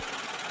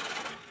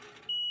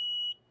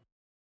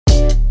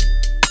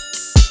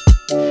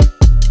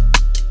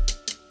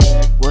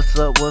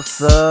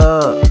What's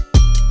up?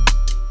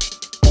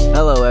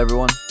 Hello,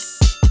 everyone.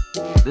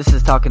 This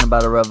is Talking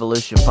About a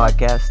Revolution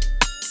podcast.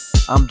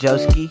 I'm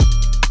Joski.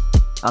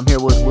 I'm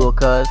here with Will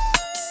Cuz.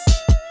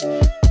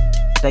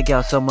 Thank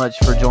y'all so much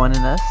for joining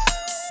us.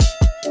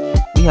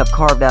 We have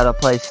carved out a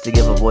place to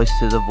give a voice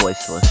to the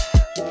voiceless.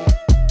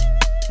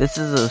 This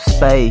is a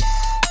space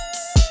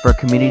for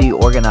community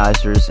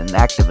organizers and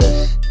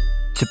activists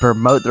to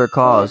promote their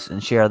cause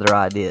and share their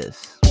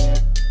ideas.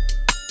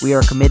 We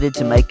are committed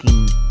to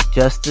making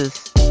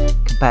justice,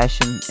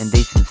 compassion, and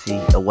decency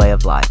a way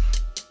of life.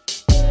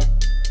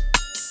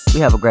 We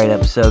have a great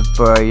episode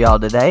for y'all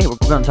today.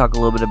 We're going to talk a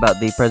little bit about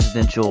the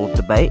presidential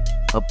debate.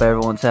 Hope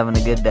everyone's having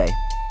a good day.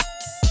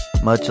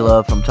 Much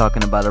love from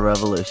Talking About a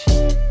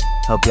Revolution.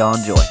 Hope y'all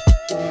enjoy.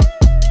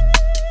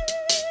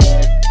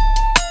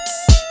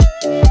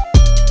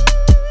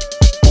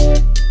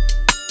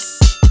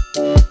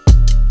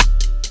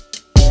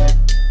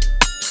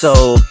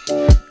 So,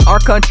 our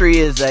country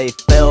is a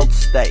failed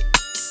state.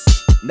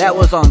 That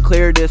was on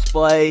clear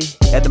display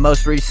at the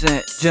most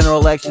recent general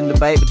election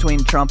debate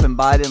between Trump and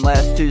Biden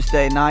last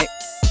Tuesday night.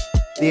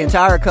 The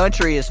entire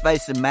country is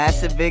facing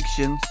mass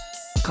evictions.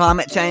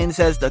 Climate change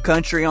has the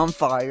country on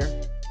fire.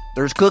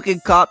 There's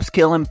crooked cops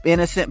killing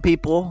innocent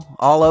people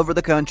all over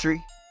the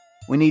country.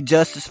 We need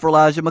justice for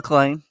Elijah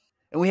McClain.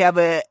 And we have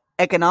an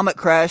economic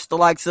crash the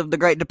likes of the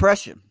Great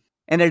Depression.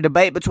 And a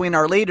debate between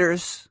our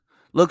leaders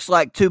looks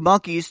like two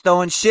monkeys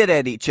throwing shit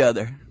at each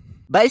other.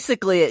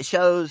 Basically, it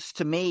shows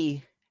to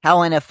me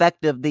how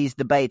ineffective these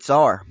debates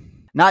are.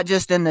 Not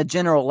just in the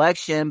general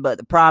election, but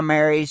the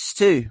primaries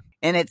too.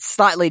 And it's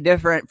slightly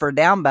different for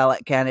down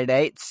ballot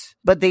candidates.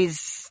 But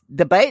these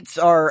debates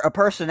are a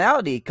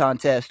personality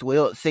contest,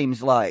 Will, it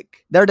seems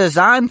like. They're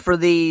designed for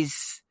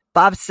these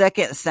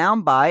 5-second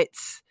sound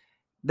bites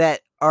that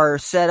are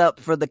set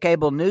up for the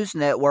cable news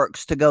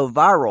networks to go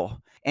viral.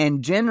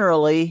 And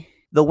generally,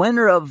 the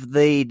winner of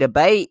the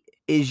debate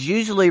is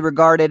usually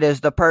regarded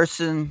as the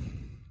person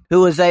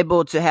who is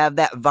able to have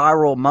that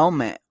viral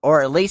moment,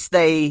 or at least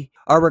they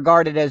are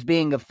regarded as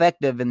being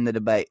effective in the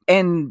debate.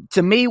 And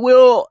to me,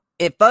 Will,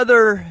 it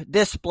further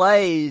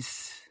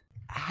displays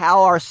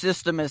how our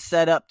system is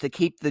set up to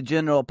keep the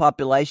general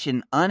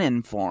population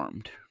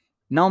uninformed.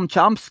 Noam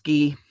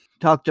Chomsky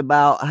talked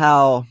about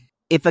how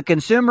if a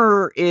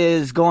consumer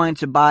is going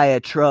to buy a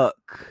truck,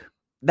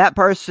 that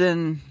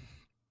person,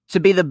 to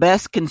be the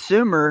best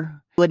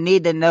consumer, would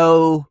need to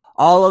know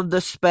all of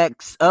the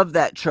specs of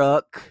that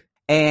truck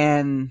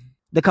and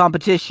the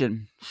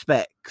competition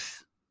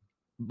specs.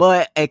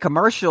 But a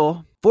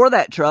commercial for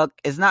that truck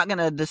is not going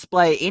to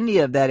display any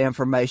of that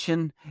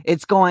information.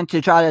 It's going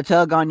to try to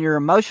tug on your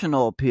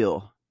emotional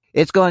appeal.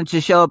 It's going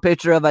to show a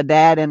picture of a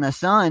dad and a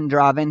son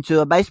driving to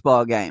a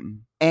baseball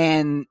game.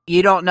 And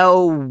you don't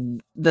know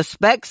the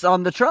specs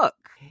on the truck.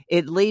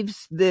 It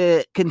leaves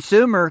the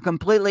consumer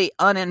completely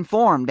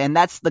uninformed. And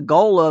that's the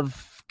goal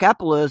of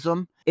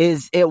capitalism,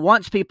 is it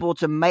wants people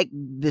to make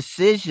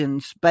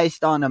decisions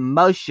based on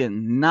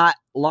emotion, not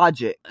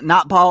logic,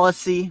 not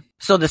policy.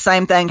 So the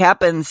same thing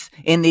happens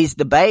in these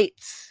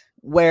debates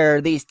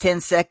where these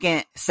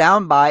 10-second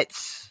sound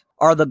bites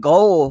are the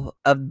goal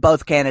of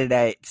both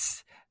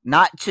candidates,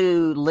 not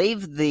to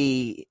leave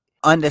the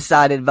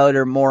undecided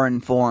voter more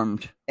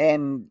informed.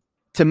 And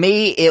to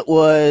me, it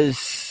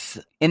was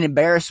an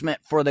embarrassment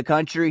for the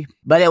country,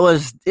 but it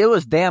was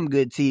damn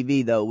good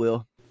TV though,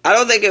 Will. I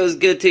don't think it was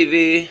good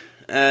TV,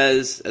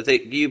 as I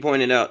think you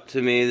pointed out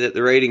to me that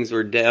the ratings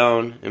were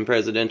down in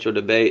presidential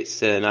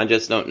debates, and I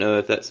just don't know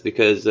if that's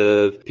because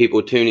of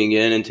people tuning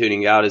in and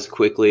tuning out as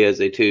quickly as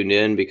they tuned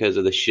in because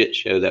of the shit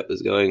show that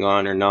was going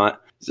on or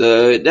not.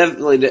 So it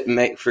definitely didn't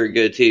make for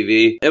good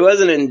TV. It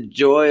wasn't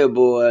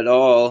enjoyable at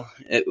all.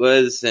 It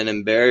was an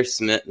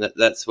embarrassment.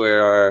 That's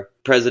where our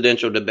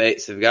presidential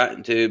debates have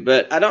gotten to.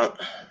 But I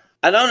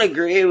don't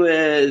agree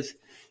with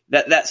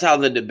that. That's how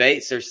the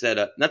debates are set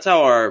up. That's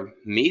how our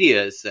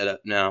media is set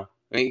up now.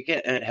 I mean, you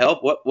can't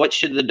help. What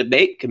should the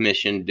debate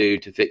commission do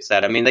to fix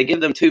that? I mean, they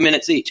give them 2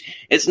 minutes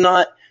each. It's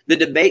not the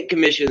debate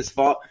commission's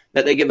fault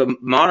that they give a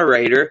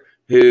moderator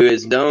who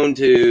is known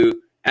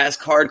to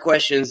ask hard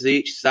questions to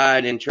each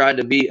side and try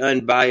to be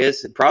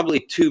unbiased, probably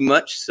too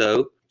much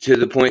so, to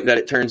the point that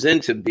it turns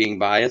into being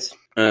biased.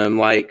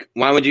 Like,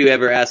 why would you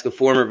ever ask a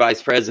former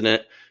vice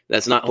president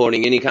that's not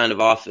holding any kind of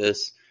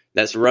office,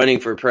 that's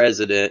running for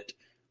president,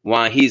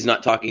 why he's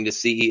not talking to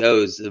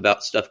CEOs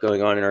about stuff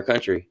going on in our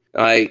country?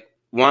 Like,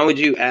 why would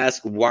you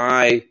ask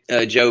why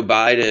Joe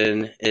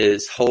Biden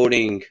is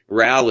holding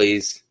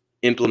rallies,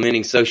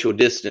 implementing social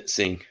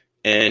distancing,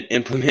 and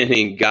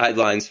implementing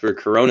guidelines for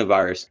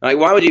coronavirus? Like,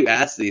 why would you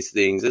ask these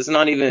things? It's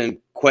not even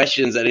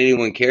questions that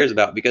anyone cares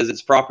about because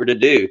it's proper to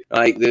do.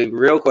 Like, the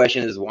real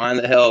question is why in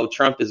the hell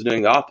Trump is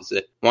doing the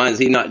opposite. Why is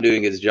he not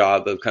doing his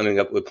job of coming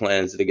up with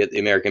plans to get the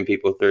American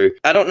people through?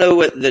 I don't know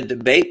what the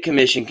debate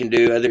commission can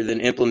do other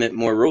than implement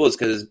more rules,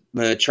 because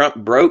Trump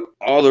broke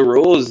all the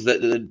rules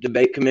that the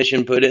debate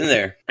commission put in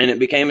there, and it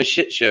became a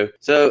shit show.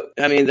 So,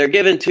 I mean, they're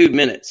given 2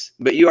 minutes,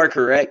 but you are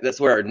correct. That's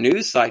where our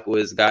news cycle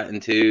has gotten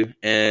to,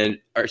 and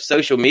our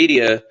social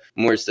media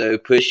more so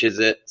pushes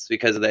it. It's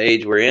because of the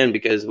age we're in,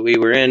 because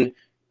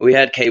we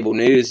had cable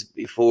news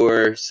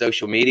before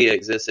social media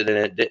existed, and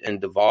it didn't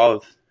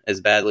devolve as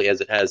badly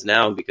as it has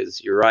now,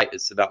 because you're right,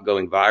 it's about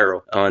going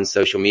viral on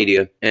social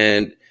media.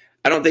 And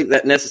I don't think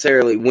that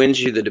necessarily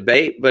wins you the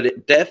debate, but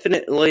it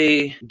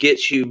definitely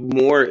gets you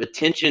more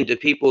attention to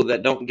people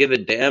that don't give a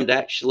damn to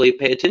actually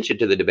pay attention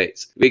to the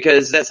debates,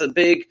 because that's a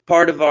big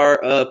part of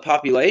our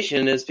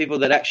population is people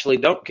that actually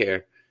don't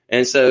care.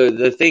 And so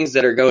the things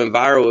that are going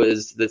viral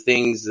is the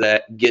things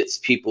that gets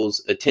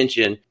people's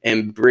attention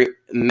and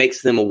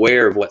makes them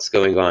aware of what's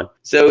going on.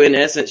 So in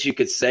essence, you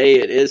could say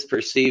it is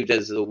perceived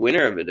as the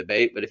winner of a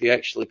debate, but if you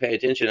actually pay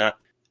attention,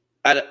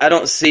 I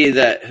don't see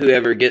that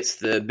whoever gets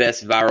the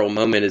best viral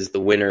moment is the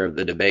winner of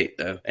the debate,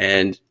 though.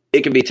 And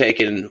it can be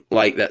taken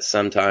like that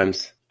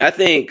sometimes. I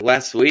think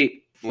last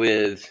week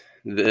with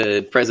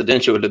the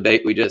presidential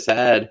debate we just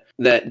had,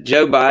 that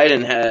Joe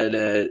Biden had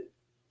a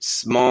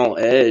small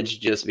edge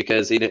just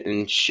because he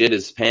didn't shit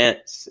his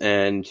pants,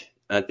 and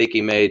I think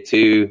he made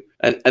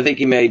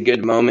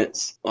good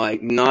moments,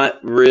 like not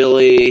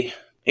really.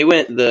 He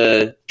went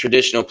the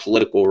traditional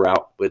political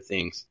route with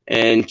things,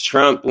 and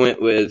Trump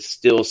went with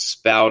still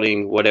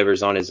spouting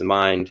whatever's on his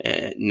mind,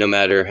 no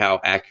matter how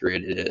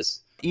accurate it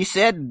is. You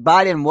said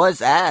Biden was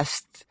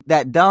asked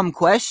that dumb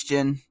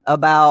question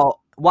about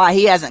why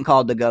he hasn't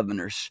called the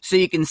governors, so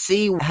you can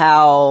see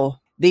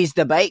how these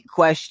debate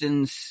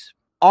questions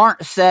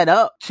aren't set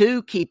up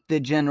to keep the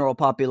general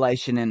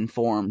population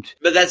informed.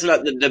 But that's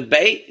not the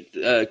debate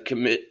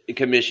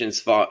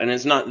commission's fault, and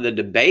it's not the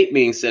debate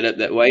being set up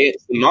that way.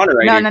 It's the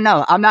moderator.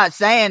 No. I'm not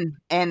saying,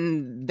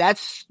 and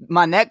that's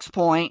my next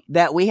point,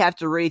 that we have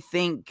to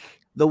rethink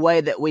the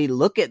way that we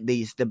look at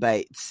these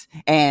debates.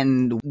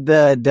 And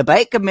the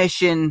debate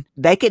commission,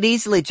 they could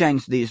easily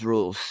change these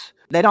rules.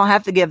 They don't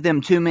have to give them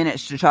 2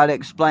 minutes to try to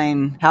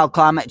explain how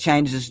climate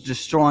change is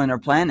destroying our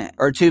planet,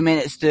 or 2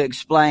 minutes to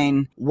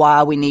explain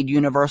why we need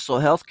universal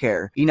health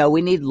care. You know,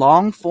 we need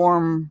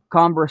long-form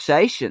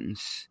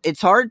conversations.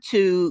 It's hard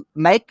to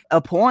make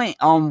a point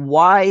on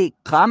why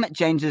climate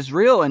change is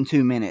real in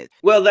 2 minutes.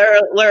 Well,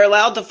 they're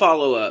allowed to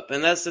follow up,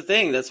 and that's the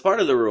thing. That's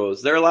part of the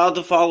rules. They're allowed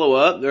to follow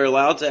up. They're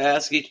allowed to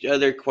ask each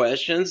other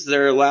questions.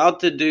 They're allowed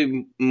to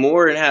do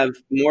more and have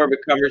more of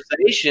a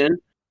conversation.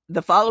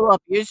 The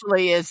follow-up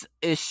usually is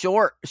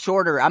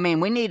shorter. I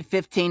mean, we need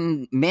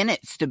 15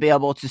 minutes to be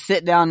able to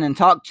sit down and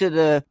talk to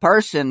the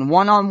person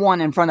one-on-one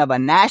in front of a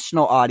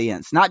national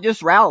audience, not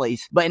just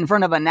rallies, but in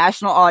front of a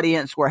national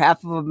audience where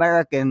half of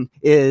America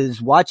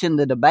is watching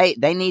the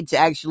debate. They need to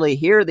actually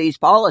hear these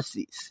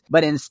policies.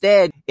 But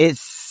instead,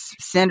 it's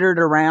centered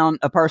around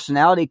a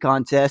personality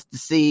contest to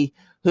see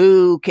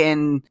who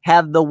can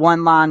have the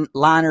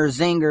one-liner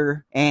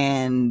zinger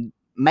and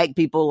make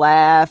people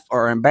laugh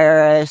or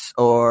embarrass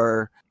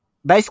or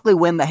basically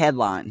win the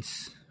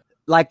headlines.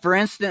 Like, for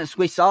instance,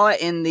 we saw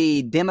it in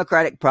the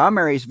Democratic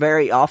primaries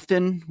very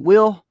often,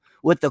 Will,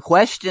 with the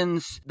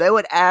questions. They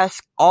would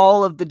ask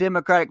all of the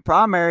Democratic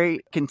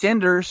primary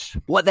contenders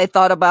what they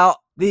thought about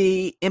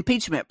the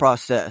impeachment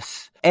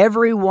process.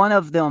 Every one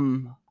of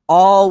them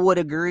all would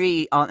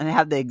agree on and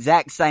have the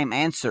exact same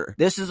answer.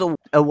 This is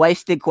a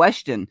wasted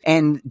question.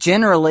 And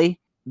generally,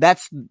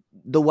 that's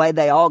the way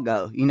they all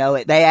go. You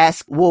know, they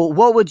ask, well,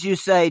 what would you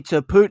say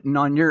to Putin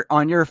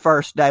on your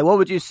first day? What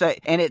would you say?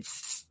 And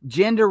it's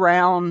ginned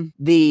around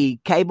the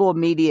cable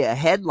media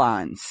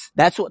headlines.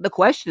 That's what the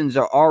questions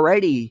are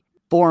already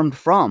formed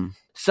from.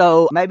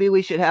 So maybe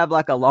we should have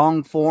like a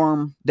long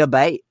form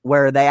debate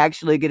where they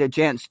actually get a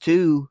chance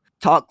to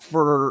talk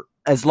for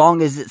as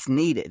long as it's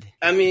needed.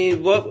 I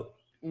mean, what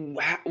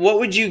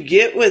would you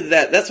get with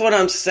that? That's what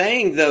I'm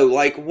saying, though.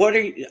 Like,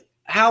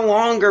 how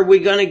long are we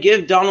going to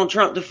give Donald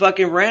Trump to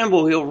fucking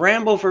ramble? He'll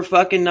ramble for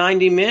fucking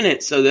 90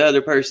 minutes so the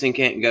other person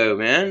can't go,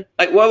 man.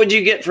 Like, what would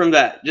you get from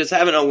that? Just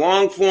having a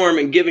long form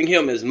and giving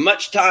him as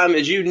much time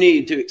as you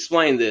need to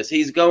explain this.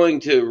 He's going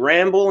to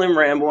ramble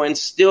and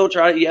still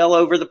try to yell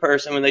over the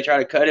person when they try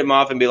to cut him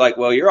off and be like,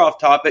 well, you're off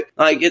topic.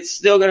 Like, it's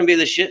still going to be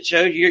the shit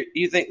show.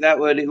 You think that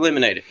would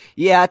eliminate it?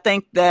 Yeah, I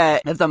think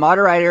that if the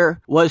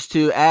moderator was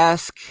to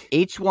ask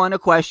each one a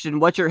question,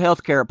 what's your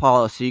healthcare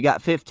policy? You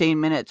got 15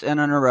 minutes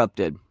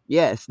uninterrupted.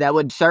 Yes, that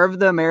would serve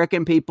the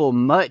American people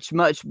much,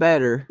 much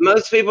better.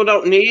 Most people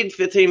don't need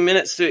 15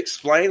 minutes to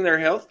explain their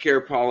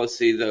healthcare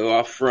policy, though,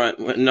 off front.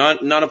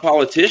 Not a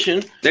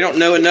politician. They don't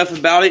know enough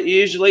about it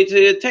usually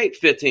to take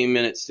 15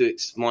 minutes to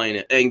explain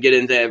it and get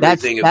into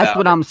everything about it. That's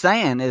what I'm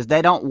saying, is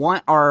they don't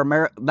want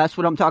that's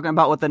what I'm talking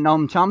about with the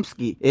Noam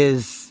Chomsky,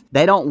 is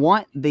they don't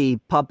want the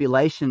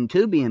population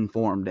to be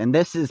informed. And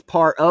this is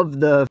part of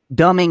the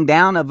dumbing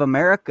down of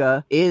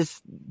America, is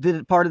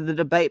the part of the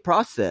debate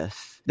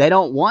process. They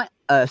don't want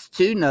us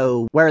to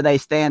know where they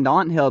stand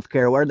on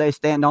healthcare, where they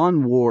stand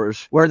on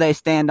wars, where they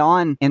stand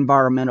on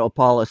environmental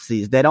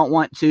policies. They don't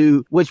want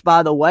to, which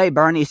by the way,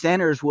 Bernie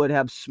Sanders would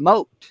have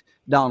smoked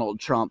Donald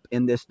Trump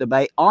in this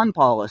debate on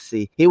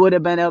policy. He would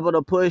have been able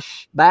to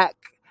push back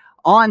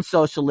on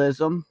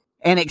socialism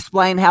and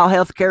explain how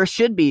healthcare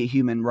should be a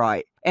human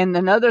right. And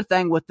another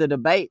thing with the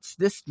debates,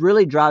 this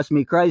really drives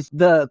me crazy.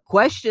 The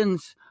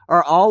questions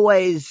are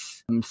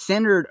always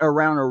centered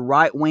around a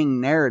right-wing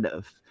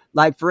narrative.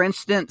 Like, for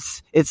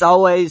instance, it's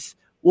always,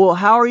 well,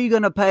 how are you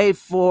going to pay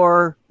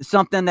for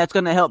something that's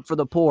going to help for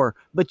the poor?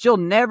 But you'll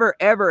never,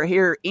 ever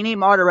hear any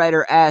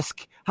moderator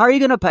ask, how are you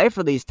going to pay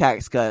for these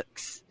tax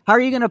cuts? How are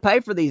you going to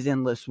pay for these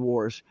endless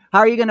wars? How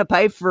are you going to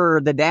pay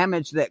for the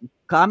damage that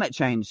climate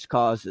change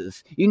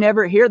causes? You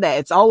never hear that.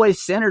 It's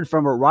always centered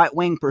from a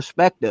right-wing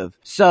perspective.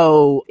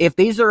 So if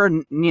these are,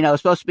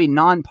 supposed to be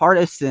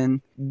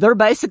nonpartisan, they're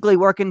basically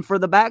working for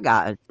the bad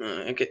guy.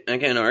 I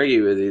can't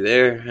argue with you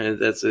there.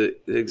 That's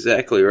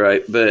exactly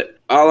right. But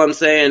all I'm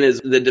saying is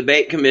the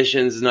debate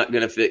commission is not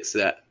going to fix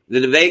that.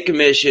 The debate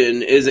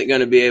commission isn't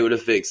going to be able to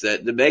fix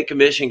that. The debate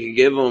commission can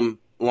give them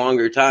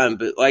longer time,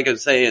 but like I'm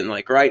saying,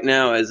 like right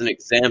now, as an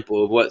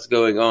example of what's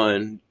going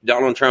on,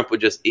 Donald Trump would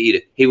just eat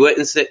it. He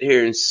wouldn't sit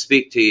here and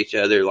speak to each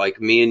other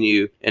like me and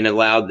you and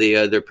allow the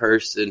other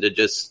person to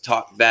just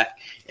talk back.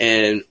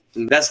 And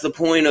that's the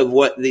point of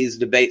what these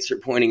debates are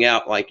pointing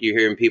out, like you're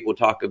hearing people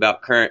talk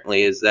about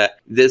currently, is that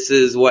this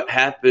is what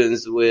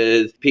happens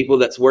with people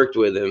that's worked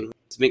with him.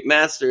 It's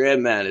McMaster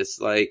and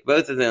Mattis, like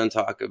both of them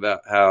talk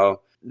about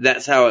how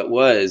that's how it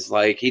was.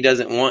 Like, he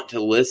doesn't want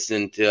to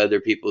listen to other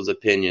people's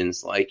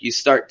opinions. Like, you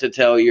start to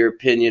tell your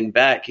opinion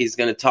back, he's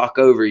going to talk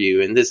over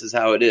you, and this is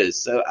how it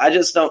is. So I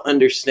just don't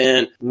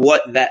understand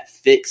what that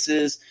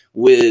fixes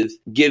with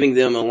giving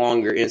them a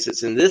longer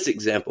instance in this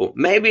example.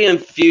 Maybe in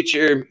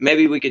future,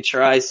 maybe we could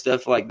try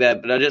stuff like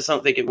that, but I just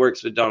don't think it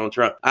works with Donald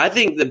Trump. I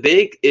think the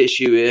big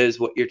issue is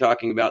what you're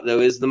talking about, though,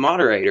 is the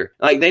moderator.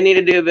 Like, they need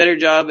to do a better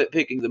job at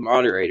picking the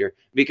moderator,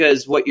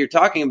 because what you're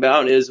talking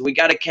about is we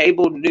got a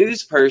cable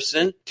news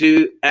person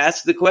to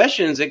ask the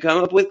questions and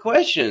come up with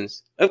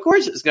questions. Of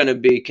course it's going to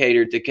be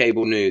catered to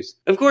cable news.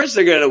 Of course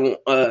they're going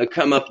to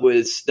come up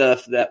with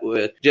stuff that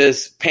would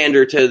just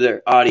pander to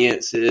their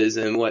audiences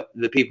and what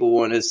the people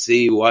want to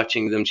see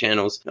watching them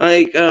channels.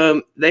 Like,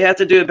 they have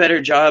to do a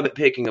better job at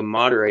picking a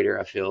moderator,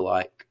 I feel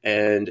like,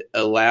 and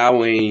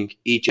allowing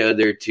each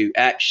other to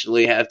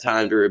actually have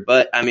time to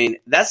rebut. I mean,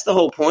 that's the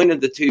whole point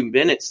of the 2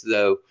 minutes,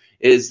 though,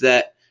 is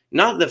that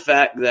not the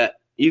fact that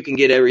you can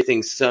get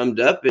everything summed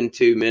up in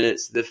 2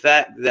 minutes. The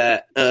fact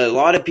that a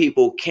lot of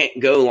people can't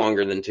go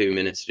longer than 2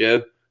 minutes,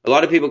 Joe. A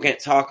lot of people can't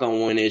talk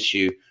on one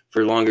issue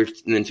for longer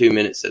than 2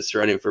 minutes that's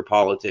running for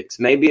politics.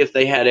 Maybe if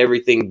they had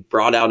everything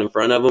brought out in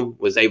front of them,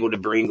 was able to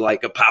bring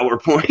like a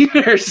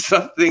PowerPoint or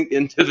something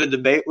into the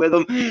debate with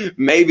them,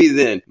 maybe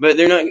then. But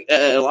they're not.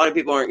 A lot of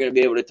people aren't going to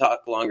be able to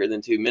talk longer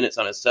than 2 minutes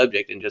on a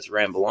subject and just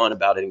ramble on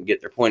about it and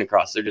get their point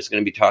across. They're just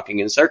going to be talking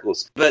in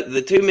circles. But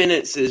the 2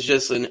 minutes is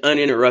just an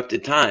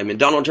uninterrupted time, and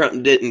Donald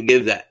Trump didn't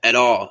give that at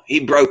all. He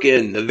broke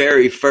in the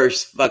very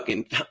first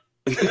fucking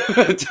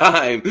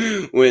time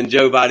when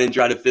Joe Biden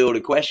tried to field a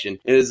question.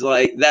 It was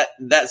like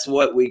that's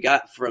what we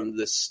got from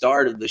the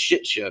start of the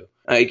shit show.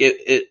 Like,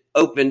 it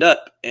opened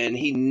up, and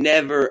he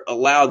never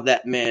allowed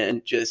that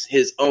man just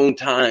his own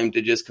time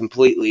to just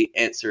completely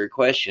answer a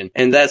question.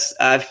 And that's,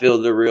 I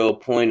feel, the real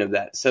point of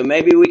that. So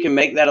maybe we can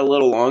make that a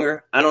little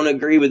longer. I don't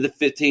agree with the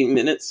 15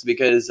 minutes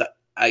because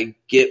I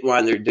get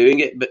why they're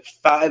doing it, but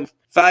 5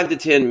 to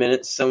 10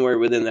 minutes, somewhere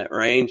within that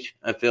range,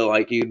 I feel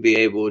like you'd be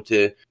able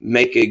to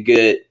make a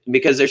good,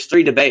 because there's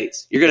 3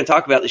 debates. You're going to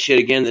talk about the shit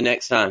again the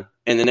next time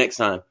and the next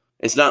time.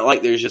 It's not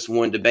like there's just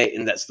one debate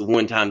and that's the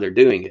one time they're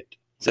doing it.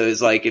 So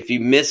it's like, if you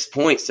miss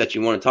points that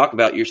you want to talk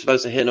about, you're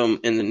supposed to hit them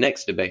in the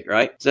next debate,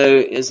 right? So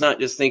it's not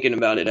just thinking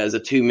about it as a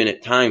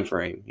 2-minute time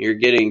frame. You're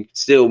getting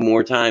still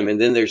more time, and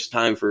then there's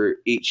time for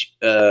each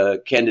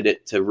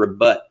candidate to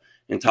rebut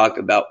and talk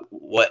about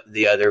what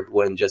the other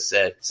one just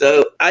said.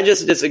 So I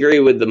just disagree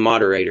with the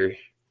moderator.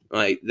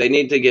 Like, they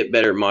need to get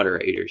better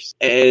moderators.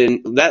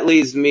 And that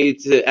leads me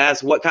to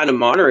ask, what kind of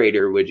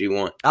moderator would you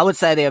want? I would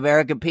say the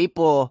American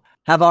people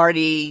have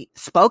already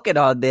spoken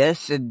on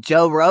this, and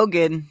Joe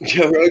Rogan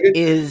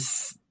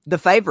is the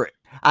favorite.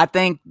 I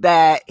think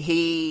that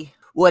he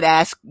would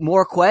ask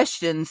more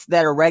questions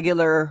that a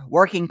regular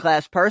working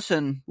class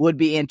person would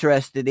be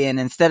interested in,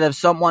 instead of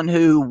someone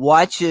who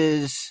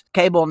watches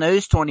cable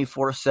news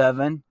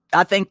 24/7.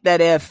 I think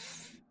that if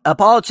a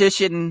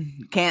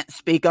politician can't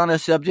speak on a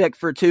subject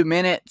for 2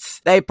 minutes,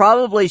 they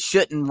probably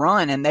shouldn't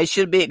run, and they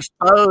should be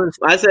exposed.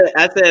 I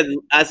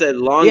said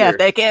longer. Yeah, if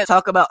they can't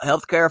talk about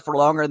healthcare for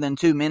longer than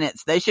 2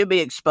 minutes, they should be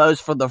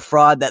exposed for the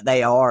fraud that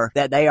they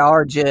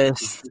are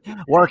just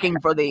working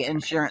for the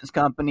insurance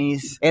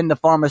companies and the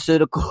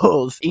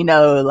pharmaceuticals.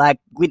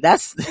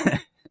 That's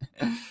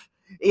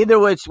either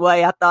which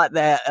way. I thought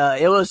that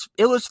it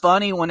was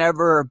funny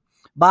whenever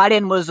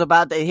Biden was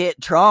about to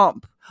hit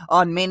Trump.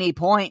 on many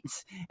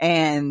points,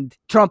 and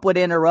Trump would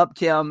interrupt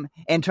him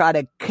and try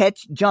to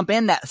jump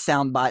in that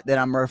soundbite that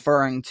I'm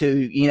referring to,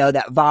 you know,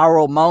 that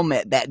viral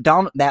moment that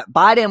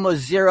Biden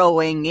was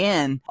zeroing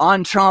in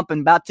on Trump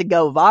and about to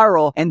go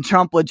viral, and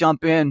Trump would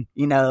jump in,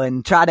 you know,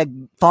 and try to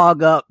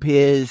fog up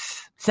his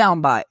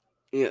soundbite.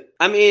 Yeah,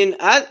 I mean,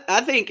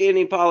 I think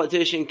any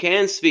politician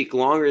can speak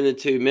longer than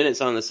 2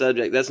 minutes on the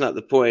subject. That's not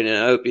the point, and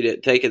I hope you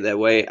didn't take it that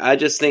way. I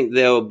just think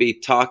they'll be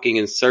talking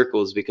in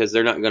circles because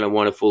they're not going to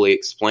want to fully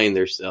explain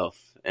themselves.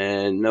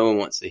 And no one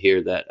wants to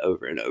hear that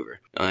over and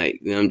over.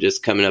 Like, I'm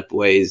just coming up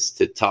ways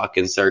to talk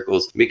in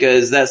circles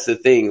because that's the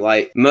thing.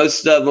 Like,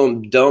 most of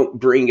them don't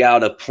bring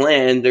out a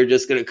plan. They're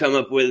just going to come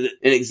up with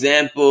an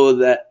example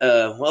that,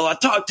 well, I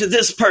talked to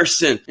this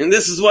person and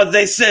this is what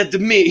they said to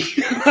me.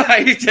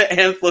 Like,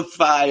 to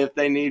amplify if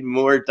they need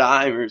more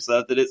time or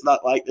something. It's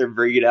not like they're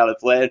bringing out a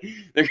plan.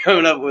 They're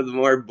coming up with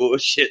more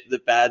bullshit to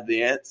pad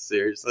the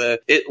answer. So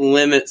it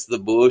limits the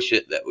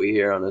bullshit that we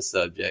hear on a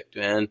subject,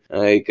 man.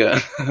 Like,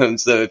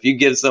 so if you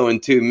give someone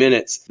 2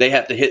 minutes, they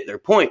have to hit their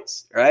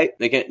points, right?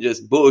 They can't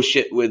just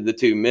bullshit with the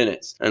 2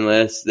 minutes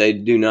unless they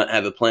do not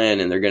have a plan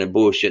and they're going to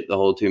bullshit the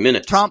whole 2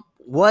 minutes. Trump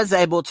was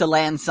able to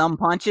land some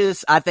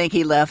punches. I think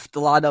he left a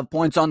lot of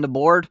points on the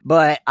board,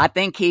 but I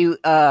think he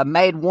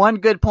made one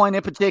good point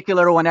in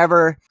particular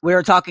whenever we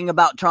were talking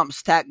about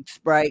Trump's tax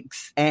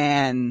breaks,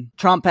 and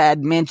Trump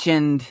had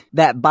mentioned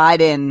that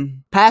Biden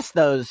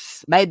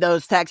made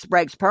those tax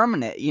breaks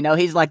permanent. You know,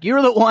 he's like,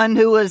 you're the one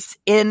who was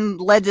in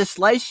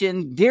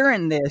legislation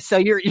during this, so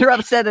you're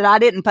upset that I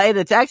didn't pay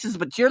the taxes,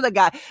 but you're the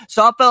guy.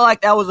 So I felt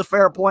like that was a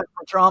fair point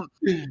for Trump.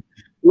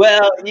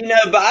 Well, you know,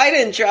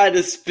 Biden tried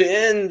to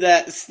spin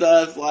that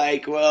stuff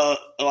like, well,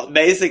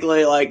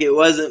 basically like it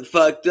wasn't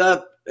fucked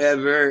up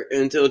ever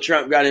until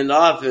Trump got into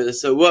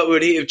office. So what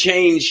would he have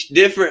changed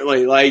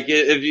differently? Like,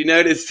 if you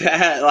notice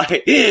that,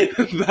 like,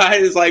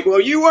 Biden's like,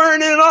 well, you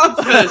weren't in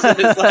office. And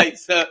it's like,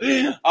 so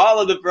all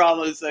of the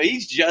problems. So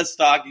he's just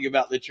talking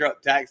about the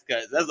Trump tax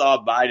cuts. That's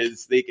all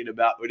Biden's thinking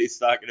about when he's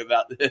talking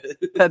about this.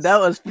 That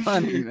was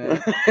funny,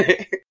 man.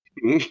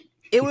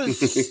 It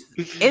was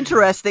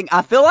interesting.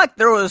 I feel like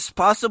there was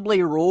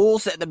possibly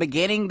rules at the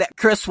beginning that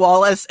Chris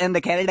Wallace and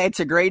the candidates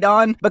agreed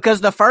on, because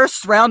the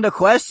first round of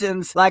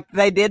questions, like,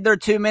 they did their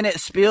 2 minute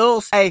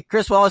spiels. Hey,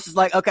 Chris Wallace is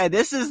like, okay,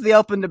 this is the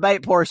open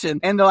debate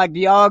portion. And they're like, do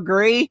y'all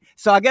agree?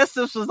 So I guess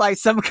this was like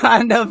some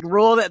kind of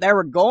rule that they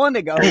were going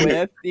to go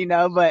with, you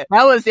know, but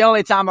that was the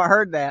only time I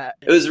heard that.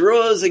 It was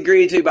rules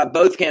agreed to by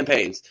both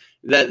campaigns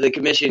that the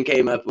commission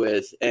came up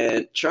with,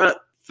 and Trump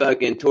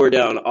fucking tore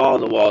down all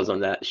the walls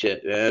on that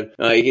shit, man.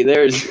 Like,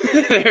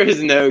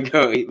 there's no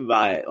going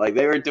by it. Like,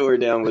 they were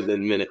torn down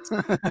within minutes.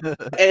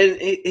 And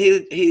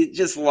he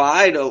just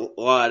lied a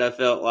lot, I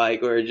felt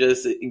like, or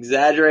just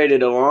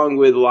exaggerated along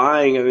with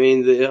lying. I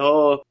mean, the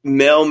whole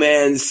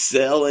mailman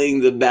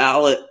selling the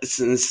ballots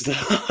and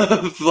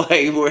stuff.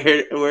 Like,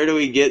 where do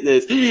we get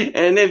this?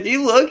 And if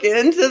you look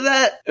into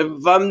that,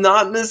 if I'm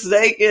not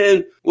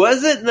mistaken,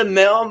 was it the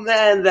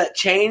mailman that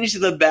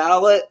changed the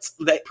ballots,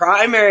 the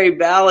primary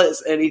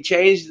ballots, and he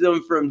changed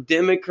them from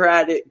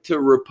Democratic to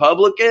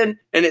Republican,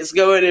 and it's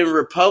going in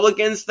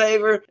Republicans'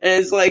 favor?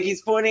 And it's like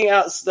he's pointing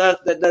out stuff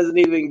that doesn't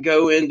even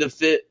go in to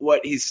fit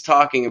what he's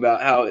talking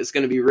about, how it's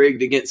going to be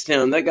rigged against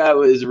him. That guy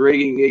was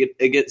rigging it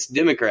against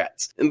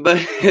Democrats.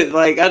 But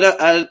like,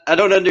 I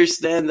don't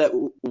understand that,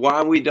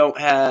 why we don't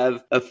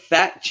have a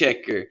fact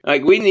checker.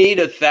 Like, we need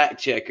a fact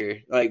checker.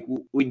 Like,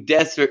 we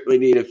desperately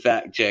need a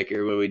fact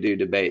checker when we do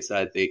debates,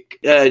 I think.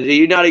 Do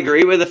you not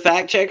agree with a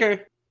fact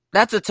checker?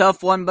 That's a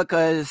tough one,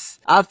 because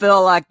I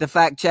feel like the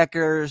fact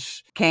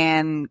checkers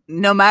can,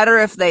 no matter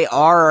if they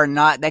are or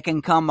not, they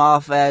can come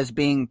off as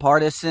being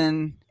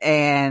partisan,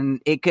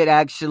 and it could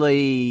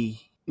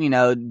actually, you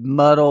know,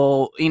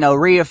 muddle, you know,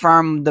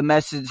 reaffirm the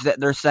message that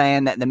they're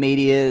saying, that the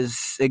media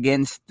is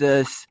against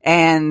us.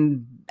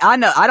 And I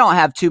know I don't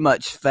have too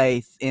much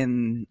faith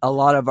in a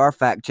lot of our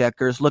fact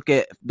checkers. Look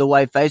at the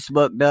way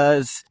Facebook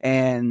does,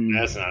 and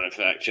that's not a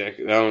fact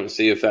checker. I don't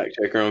see a fact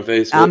checker on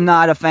Facebook. I'm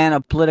not a fan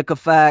of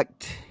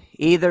PolitiFact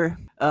either.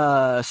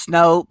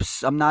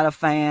 Snopes, I'm not a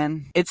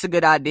fan. It's a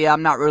good idea.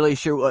 I'm not really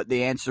sure what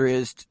the answer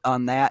is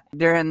on that.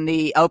 During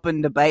the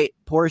open debate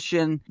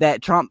portion,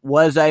 that Trump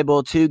was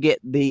able to get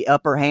the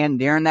upper hand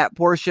during that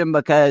portion,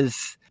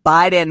 because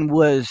Biden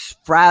was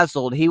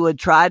frazzled. He would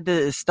try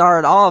to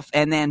start off,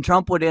 and then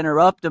Trump would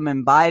interrupt him,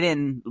 and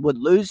Biden would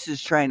lose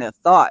his train of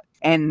thought.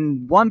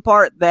 And one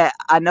part that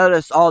I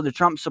noticed all the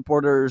Trump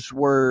supporters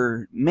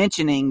were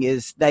mentioning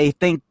is they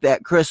think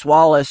that Chris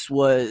Wallace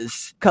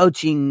was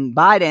coaching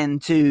Biden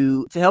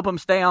to help him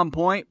stay on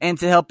point and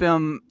to help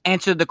him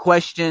answer the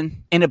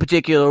question in a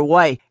particular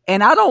way.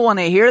 And I don't want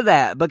to hear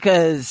that,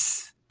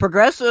 because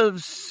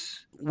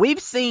progressives, we've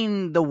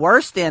seen the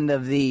worst end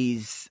of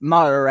these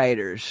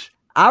moderators.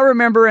 I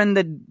remember in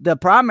the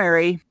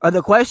primary, or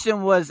the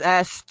question was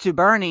asked to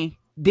Bernie,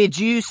 did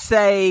you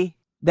say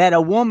that a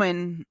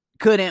woman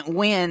couldn't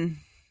win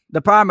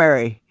the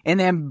primary? And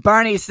then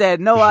Bernie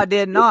said, no, I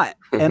did not.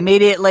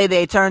 Immediately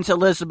they turned to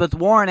Elizabeth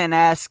Warren and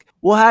asked,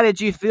 well, how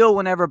did you feel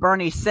whenever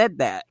Bernie said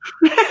that?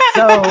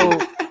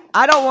 So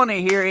I don't want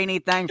to hear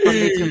anything from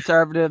these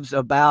conservatives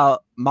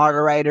about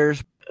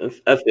moderators.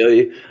 I feel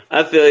you.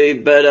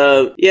 But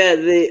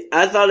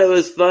I thought it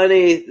was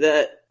funny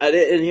that I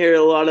didn't hear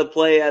a lot of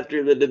play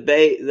after the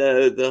debate,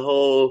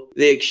 the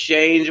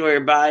exchange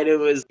where Biden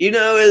was,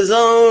 his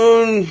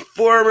own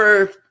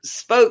former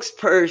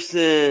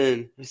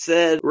spokesperson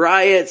said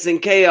riots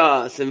and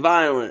chaos and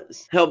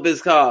violence help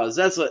his cause.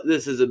 That's what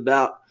this is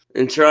about.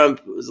 And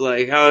Trump was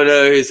like, I don't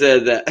know who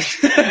said that.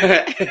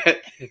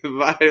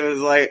 Biden was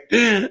like,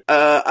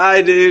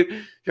 I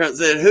do. Trump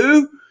said,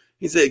 who?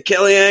 He said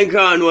Kellyanne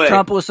Conway.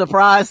 Trump was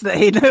surprised that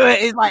he knew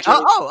it. He's like,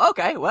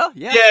 okay, well,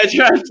 yeah. Yeah,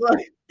 Trump's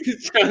like,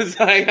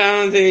 I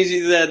don't think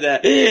she said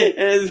that. And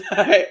it's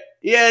like,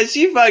 yeah,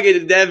 she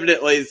fucking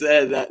definitely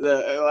said that,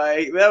 though.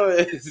 Like,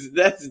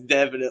 that's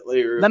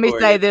definitely recorded. Let me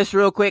say this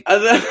real quick.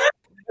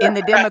 In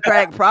the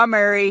Democratic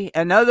primary,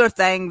 another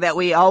thing that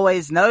we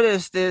always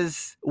noticed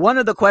is one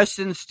of the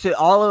questions to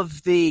all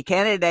of the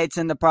candidates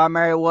in the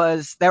primary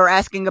was they were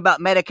asking about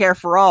Medicare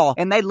for all.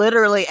 And they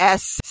literally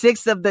asked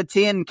 6 of the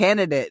 10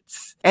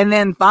 candidates. And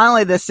then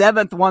finally the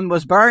 7th one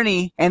was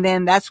Bernie. And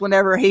then that's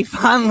whenever he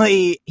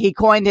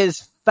coined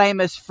his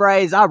famous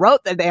phrase, I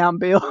wrote the damn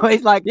bill.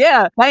 He's like,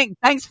 yeah,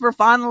 thanks for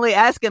finally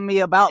asking me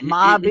about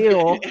my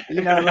bill.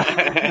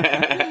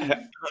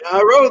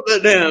 I wrote the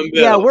damn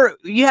bill. Yeah,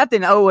 you have to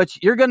know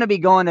you're going to be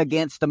going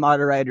against the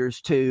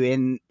moderators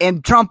too,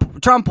 and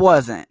Trump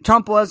wasn't.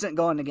 Trump wasn't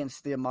going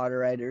against the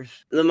moderators.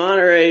 The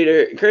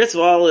moderator, Chris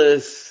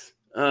Wallace.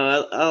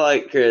 I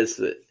like Chris,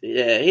 but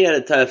yeah, he had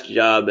a tough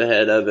job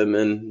ahead of him,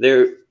 and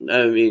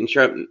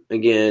Trump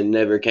again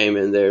never came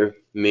in there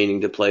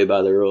meaning to play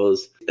by the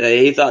rules.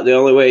 He thought the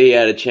only way he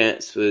had a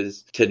chance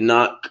was to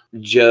knock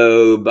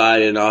Joe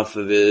Biden off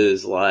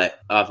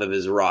of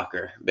his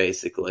rocker,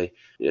 basically.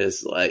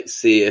 Just like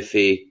see if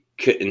he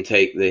couldn't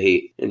take the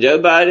heat. And Joe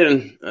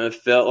Biden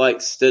felt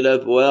like stood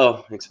up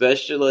well,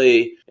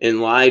 especially in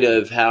light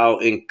of how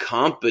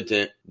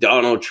incompetent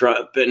Donald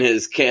Trump and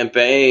his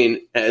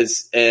campaign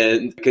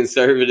and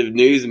conservative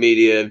news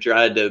media have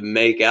tried to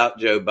make out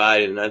Joe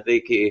Biden. I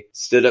think he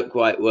stood up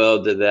quite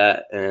well to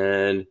that.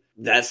 And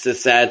that's the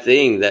sad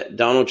thing, that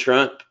Donald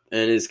Trump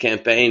and his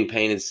campaign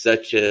painted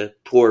such a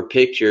poor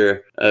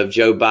picture of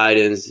Joe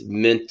Biden's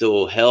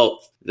mental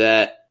health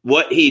that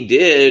what he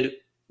did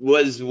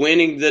was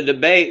winning the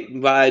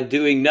debate by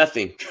doing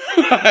nothing.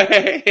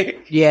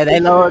 Yeah,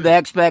 they lowered the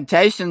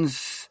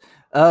expectations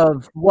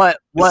of what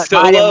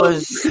Biden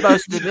was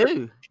supposed to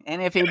do.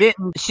 And if he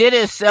didn't shit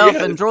himself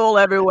and drool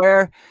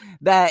everywhere,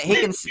 that's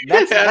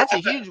a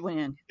huge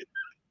win.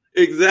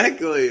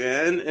 Exactly,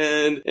 man.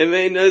 And it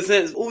made no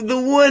sense. The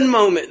one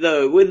moment,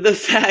 though, with the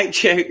fact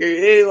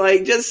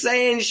checker, just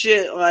saying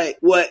shit like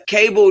what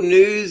cable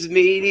news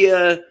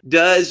media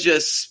does,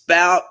 just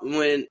spout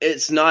when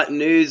it's not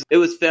news. It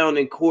was found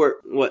in court,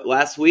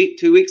 last week,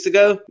 2 weeks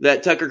ago,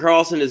 that Tucker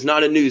Carlson is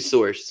not a news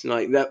source.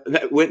 Like,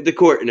 that went to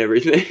court and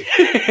everything.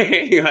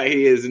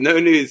 He is no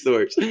news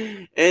source.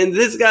 And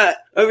this guy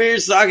over here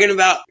is talking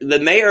about the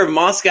mayor of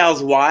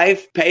Moscow's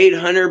wife paid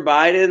Hunter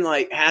Biden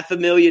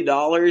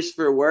 $500,000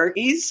 for work.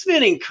 He's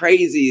spinning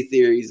crazy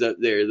theories up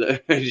there,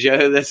 though,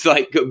 Joe, that's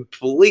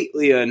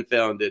completely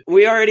unfounded.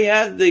 We already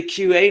have the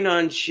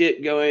QAnon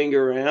shit going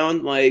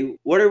around. Like,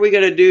 what are we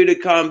going to do to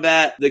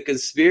combat the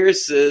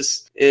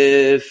conspiracists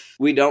if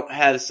we don't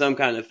have some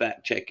kind of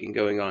fact checking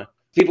going on?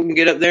 People can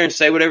get up there and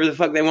say whatever the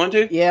fuck they want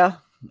to? Yeah.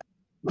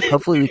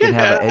 Hopefully we can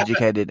have an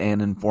educated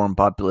and informed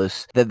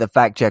populace that the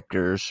fact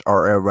checkers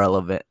are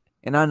irrelevant.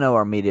 And I know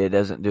our media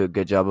doesn't do a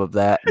good job of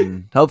that.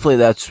 And hopefully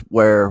that's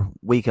where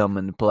we come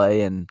into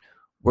play. And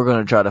we're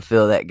going to try to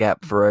fill that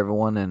gap for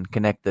everyone and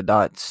connect the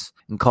dots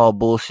and call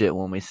bullshit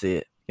when we see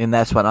it. And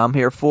that's what I'm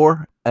here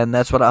for. And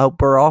that's what I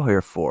hope we're all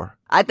here for.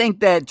 I think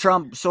that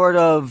Trump sort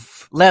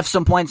of left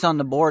some points on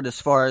the board as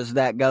far as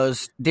that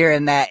goes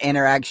during that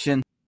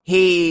interaction.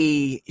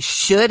 He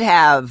should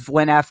have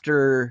went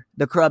after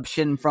the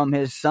corruption from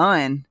his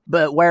son,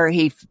 but where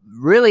he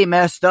really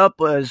messed up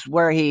was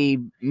where he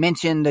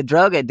mentioned the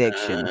drug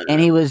addiction, and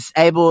he was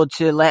able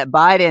to let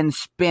Biden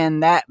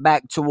spin that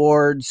back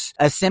towards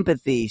a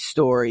sympathy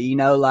story,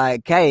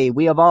 like, hey,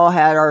 we have all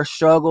had our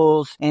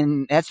struggles,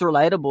 and that's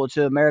relatable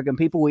to American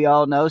people. We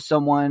all know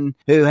someone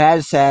who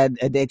has had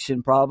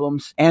addiction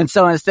problems. And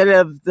so instead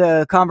of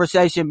the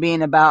conversation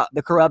being about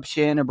the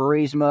corruption or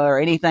Burisma or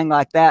anything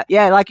like that,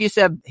 yeah, like you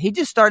said, he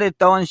just started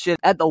throwing shit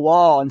at the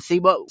wall and see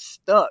what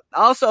stuck.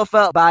 I also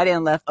felt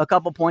Biden left a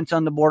couple points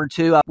on the board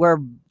too, where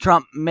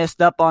Trump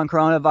messed up on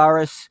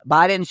coronavirus.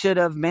 Biden should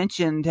have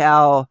mentioned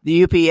how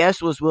the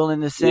UPS was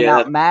willing to send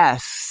out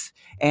masks,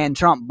 and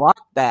Trump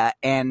blocked that.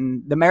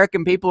 And the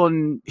American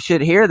people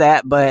should hear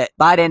that, but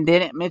Biden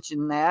didn't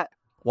mention that.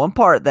 One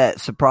part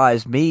that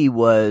surprised me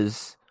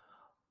was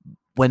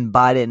when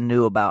Biden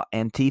knew about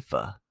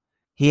Antifa.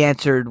 He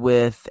answered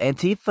with,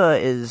 Antifa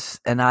is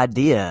an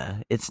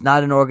idea. It's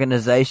not an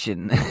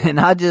organization. And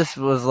I just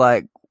was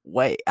like,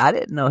 wait, I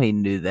didn't know he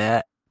knew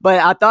that. But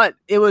I thought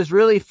it was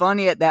really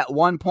funny at that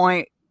one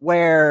point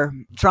where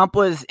Trump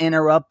was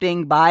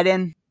interrupting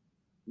Biden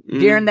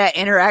during that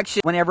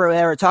interaction. Whenever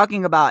they were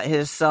talking about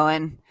his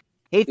son,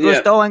 He was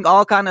throwing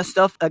all kind of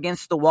stuff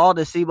against the wall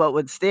to see what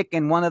would stick.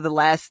 And one of the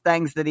last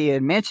things that he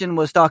had mentioned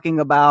was talking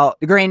about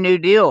the Green New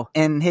Deal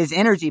and his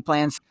energy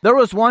plans. There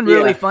was one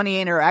really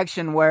funny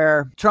interaction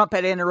where Trump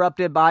had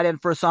interrupted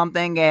Biden for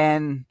something,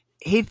 and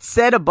he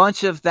said a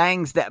bunch of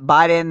things that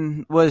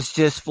Biden was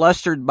just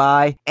flustered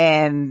by.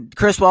 And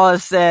Chris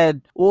Wallace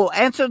said, well,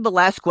 answer the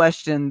last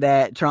question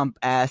that Trump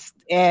asked.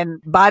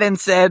 And Biden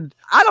said,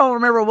 I don't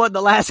remember what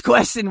the last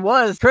question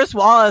was. Chris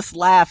Wallace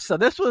laughed. So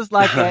this was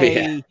like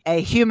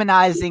a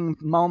humanizing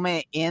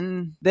moment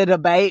in the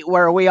debate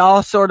where we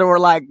all sort of were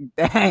like,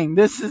 dang,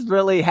 this is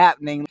really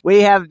happening.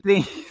 We have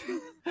the...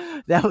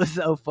 That was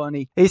so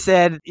funny. He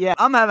said, yeah,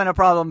 I'm having a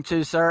problem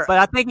too, sir. But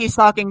I think he's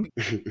talking,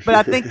 but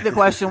I think the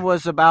question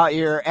was about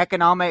your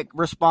economic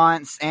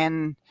response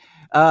and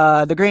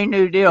the Green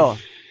New Deal.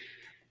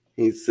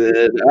 He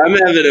said, I'm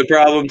having a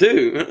problem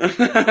too.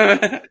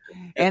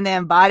 And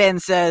then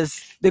Biden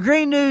says, the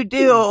Green New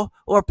Deal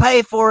will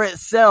pay for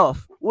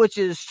itself, which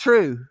is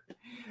true.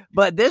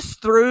 But this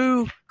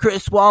threw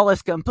Chris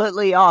Wallace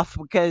completely off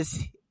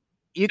because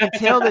you could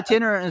tell the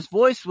tenor in his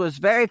voice was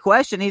very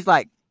questioned. He's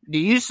like, do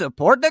you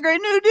support the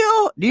Green New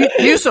Deal?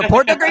 Do you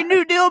support the Green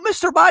New Deal,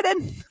 Mr.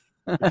 Biden?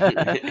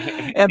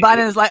 And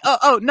Biden is like,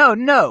 oh,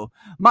 no.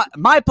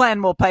 My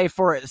plan will pay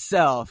for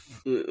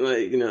itself.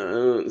 Like, I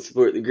don't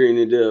support the Green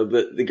New Deal,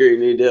 but the Green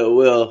New Deal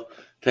will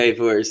pay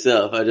for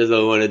itself. I just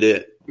don't want to do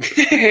it.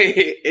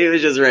 It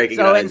was just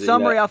recognizing. So in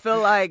summary, I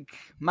feel like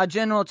my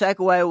general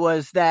takeaway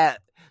was that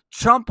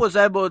Trump was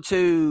able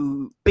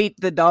to beat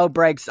the dog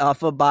breaks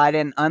off of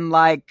Biden,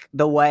 unlike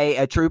the way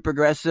a true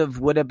progressive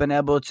would have been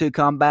able to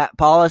combat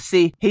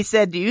policy. He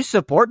said, do you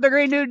support the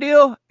Green New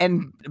Deal?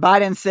 And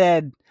Biden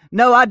said,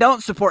 no, I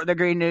don't support the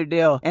Green New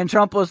Deal. And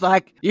Trump was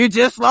like, you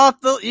just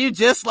lost the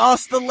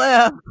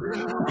left.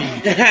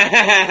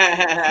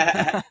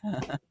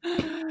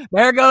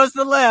 There goes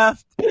the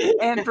left.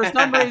 And for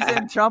some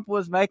reason, Trump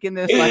was making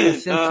this like a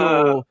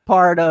central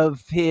part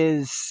of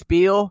his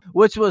spiel,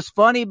 which was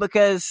funny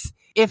because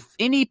if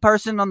any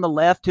person on the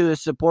left who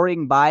is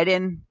supporting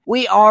Biden,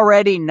 we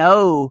already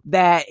know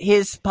that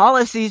his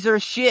policies are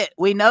shit.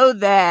 We know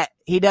that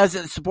he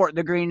doesn't support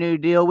the Green New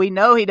Deal. We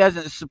know he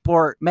doesn't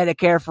support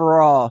Medicare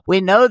for all.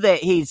 We know that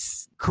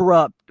he's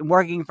corrupt and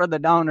working for the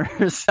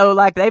donors. So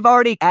like they've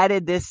already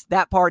added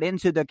that part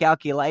into the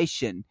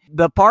calculation.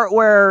 The part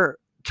where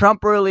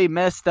Trump really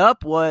messed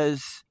up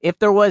was if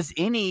there was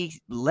any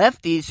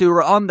lefties who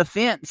were on the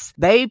fence,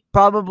 they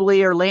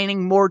probably are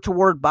leaning more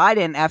toward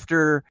Biden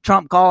after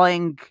Trump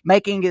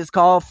making his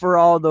call for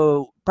all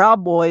the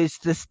Proud Boys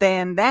to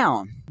stand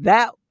down.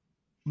 That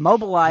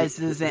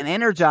mobilizes and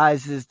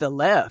energizes the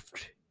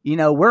left.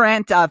 We're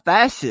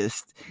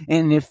anti-fascist.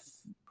 And if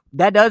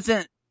that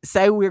doesn't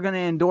say we're going to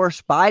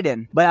endorse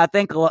Biden, but I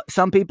think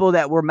some people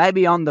that were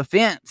maybe on the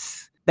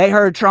fence, they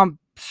heard Trump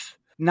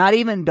not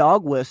even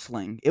dog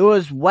whistling. It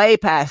was way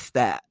past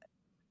that.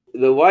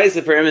 The white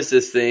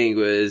supremacist thing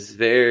was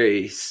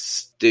very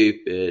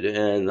stupid.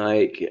 And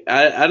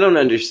I don't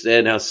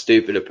understand how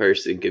stupid a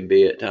person could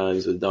be at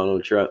times with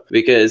Donald Trump,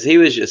 because he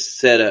was just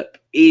set up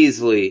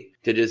easily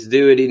to just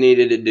do what he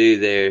needed to do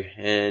there.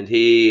 And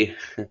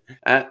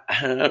I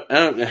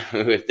don't know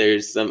if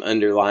there's some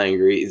underlying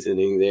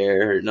reasoning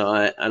there or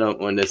not. I don't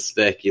want to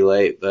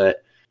speculate,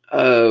 but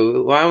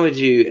why would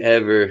you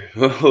ever,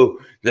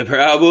 the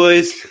Proud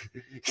Boys,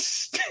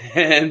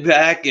 stand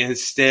back and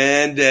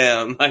stand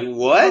down? Like,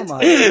 what? Oh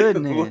my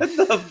goodness. What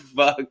the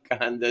fuck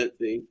kind of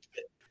thing?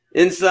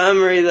 In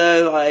summary,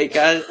 though,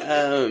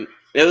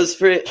 it was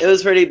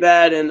pretty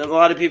bad, and a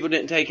lot of people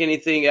didn't take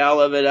anything out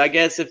of it. I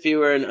guess if you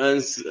were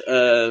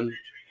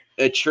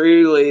a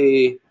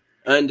truly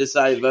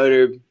undecided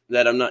voter,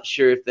 that I'm not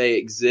sure if they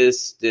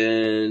exist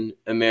in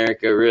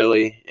America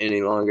really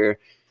any longer.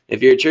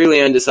 If you're a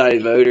truly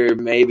undecided voter,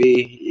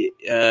 maybe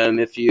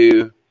if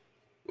you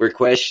were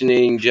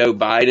questioning Joe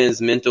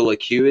Biden's mental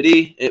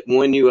acuity, it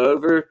won you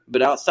over.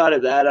 But outside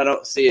of that, I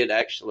don't see it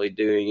actually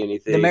doing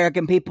anything. The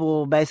American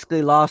people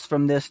basically lost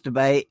from this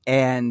debate,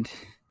 and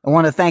I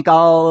want to thank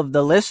all of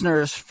the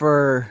listeners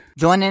for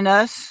joining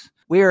us.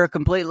 We are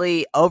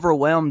completely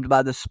overwhelmed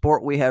by the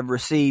support we have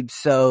received,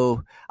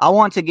 so I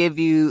want to give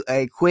you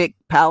a quick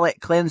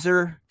palate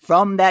cleanser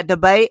from that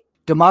debate.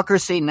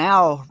 Democracy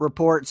Now!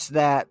 Reports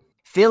that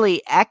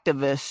Philly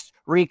activists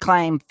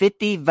reclaimed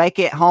 50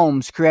 vacant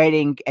homes,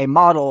 creating a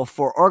model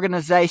for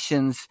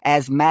organizations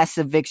as mass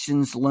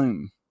evictions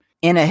loom.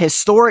 In a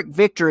historic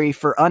victory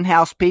for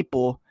unhoused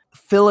people,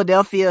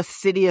 Philadelphia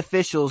city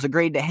officials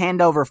agreed to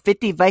hand over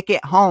 50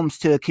 vacant homes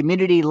to a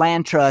community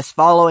land trust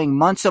following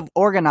months of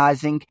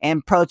organizing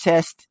and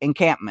protest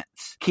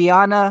encampments.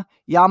 Kiana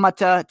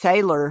Yamata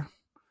Taylor,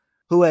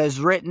 who has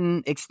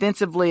written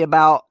extensively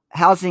about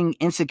housing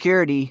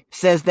insecurity,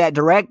 says that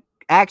direct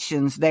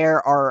actions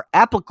there are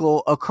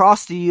applicable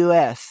across the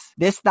U.S.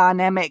 This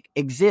dynamic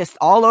exists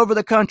all over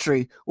the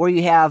country where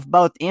you have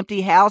both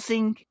empty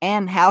housing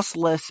and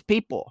houseless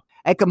people.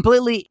 A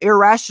completely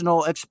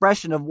irrational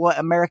expression of what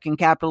American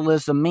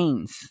capitalism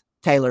means.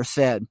 Taylor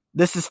said.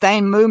 The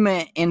Sustain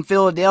movement in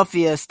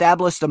Philadelphia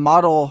established a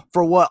model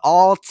for what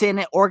all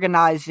tenant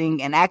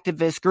organizing and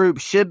activist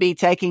groups should be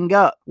taking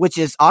up, which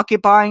is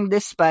occupying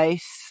this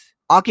space,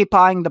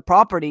 occupying the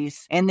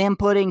properties, and then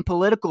putting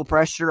political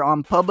pressure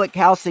on public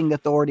housing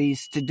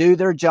authorities to do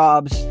their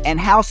jobs and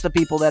house the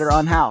people that are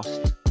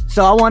unhoused.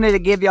 So I wanted to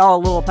give y'all a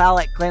little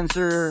palate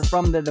cleanser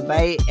from the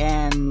debate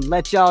and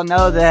let y'all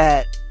know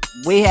that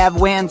we have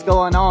wins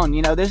going on.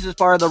 You know, this is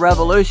part of the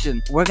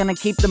revolution. We're going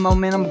to keep the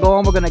momentum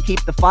going. We're going to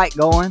keep the fight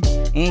going.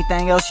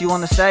 Anything else you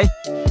want to say?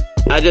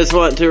 I just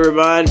want to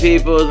remind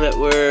people that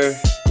we're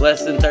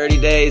less than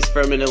 30 days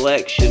from an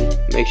election.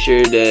 Make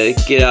sure to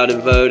get out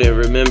and vote and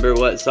remember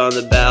what's on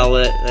the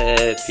ballot.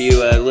 If you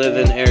live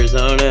in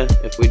Arizona,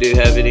 if we do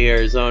have any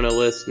Arizona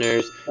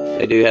listeners,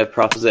 they do have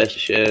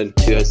Proposition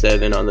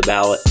 207 on the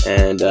ballot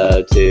and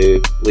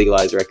to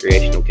legalize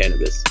recreational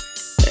cannabis.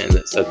 And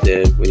that's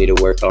something we need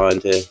to work on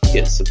to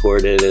get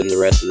supported in the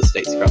rest of the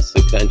states across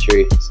the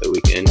country so we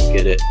can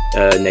get it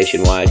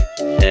nationwide.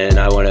 And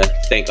I want to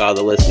thank all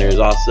the listeners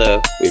also.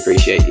 We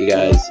appreciate you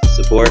guys'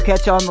 support. We'll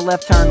catch you on the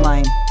left turn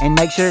lane. And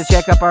make sure to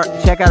check out our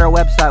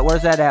website.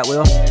 Where's that at,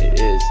 Will? It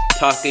is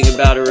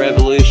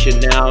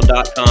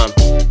talkingaboutorevolutionnow.com.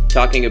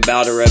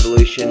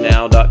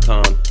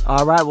 Talkingaboutorevolutionnow.com.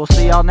 All right, we'll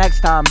see y'all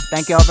next time.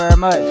 Thank y'all very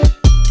much.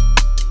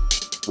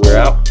 We're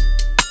out.